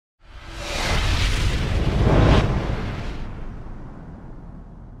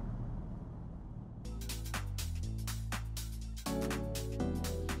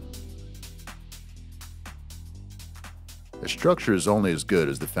structure is only as good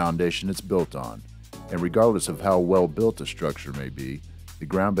as the foundation it's built on, and regardless of how well built a structure may be, the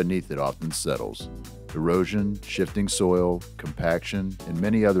ground beneath it often settles. Erosion, shifting soil, compaction, and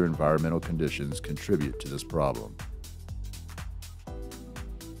many other environmental conditions contribute to this problem.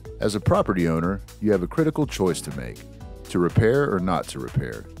 As a property owner, you have a critical choice to make: to repair or not to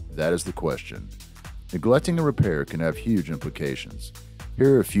repair. That is the question. Neglecting a repair can have huge implications.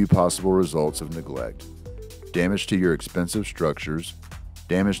 Here are a few possible results of neglect: damage to your expensive structures,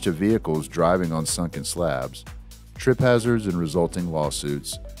 damage to vehicles driving on sunken slabs, trip hazards and resulting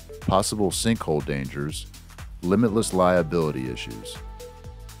lawsuits, possible sinkhole dangers, limitless liability issues.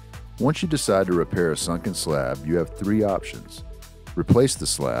 Once you decide to repair a sunken slab, you have three options. Replace the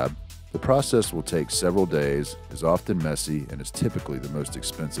slab. The process will take several days, is often messy, and is typically the most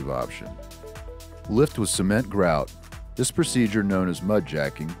expensive option. Lift with cement grout. This procedure, known as mud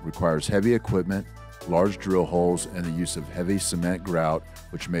jacking, requires heavy equipment, large drill holes, and the use of heavy cement grout,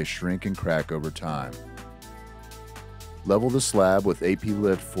 which may shrink and crack over time. Level the slab with AP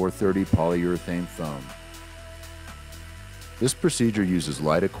Lift 430 polyurethane foam. This procedure uses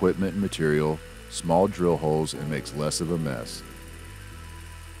light equipment and material, small drill holes, and makes less of a mess.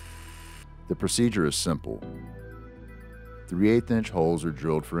 The procedure is simple. 3/8-inch holes are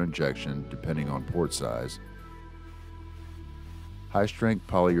drilled for injection depending on port size. High-strength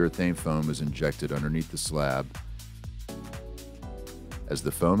polyurethane foam is injected underneath the slab. As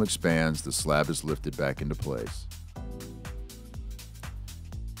the foam expands, the slab is lifted back into place.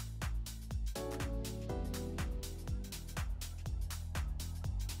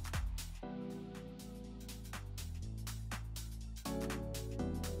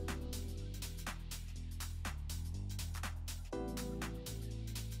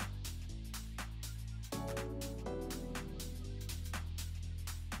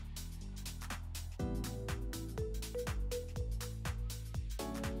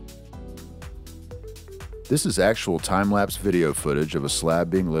 This is actual time-lapse video footage of a slab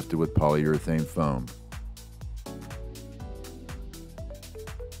being lifted with polyurethane foam.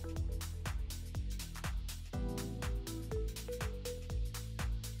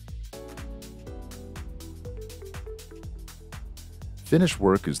 Finished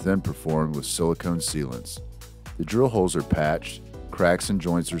work is then performed with silicone sealants. The drill holes are patched, cracks and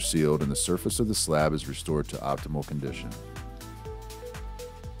joints are sealed, and the surface of the slab is restored to optimal condition.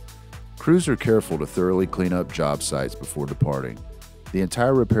 Crews are careful to thoroughly clean up job sites before departing. The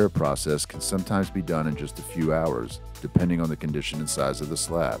entire repair process can sometimes be done in just a few hours, depending on the condition and size of the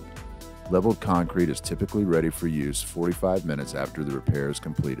slab. Leveled concrete is typically ready for use 45 minutes after the repair is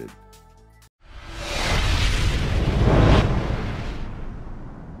completed.